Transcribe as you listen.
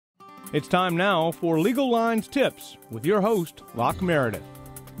It's time now for Legal Lines Tips with your host, Locke Meredith.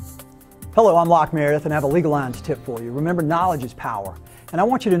 Hello, I'm Locke Meredith and I have a Legal Lines tip for you. Remember, knowledge is power. And I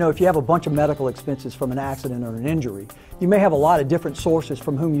want you to know if you have a bunch of medical expenses from an accident or an injury, you may have a lot of different sources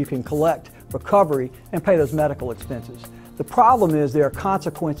from whom you can collect recovery and pay those medical expenses. The problem is there are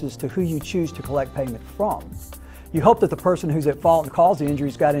consequences to who you choose to collect payment from. You hope that the person who's at fault and caused the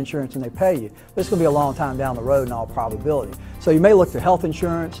injury's got insurance and they pay you. This is going to be a long time down the road in all probability. So you may look to health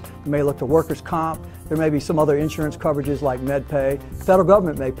insurance, you may look to workers' comp, there may be some other insurance coverages like MedPay, the federal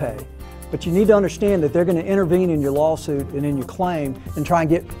government may pay. But you need to understand that they're going to intervene in your lawsuit and in your claim and try and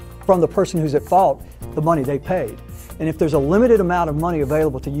get from the person who's at fault the money they paid. And if there's a limited amount of money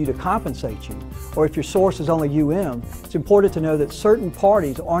available to you to compensate you, or if your source is only it's important to know that certain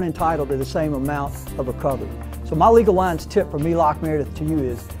parties aren't entitled to the same amount of recovery. So my Legal Lines tip from me, Locke Meredith, to you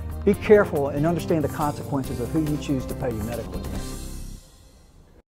is be careful and understand the consequences of who you choose to pay your medical expenses.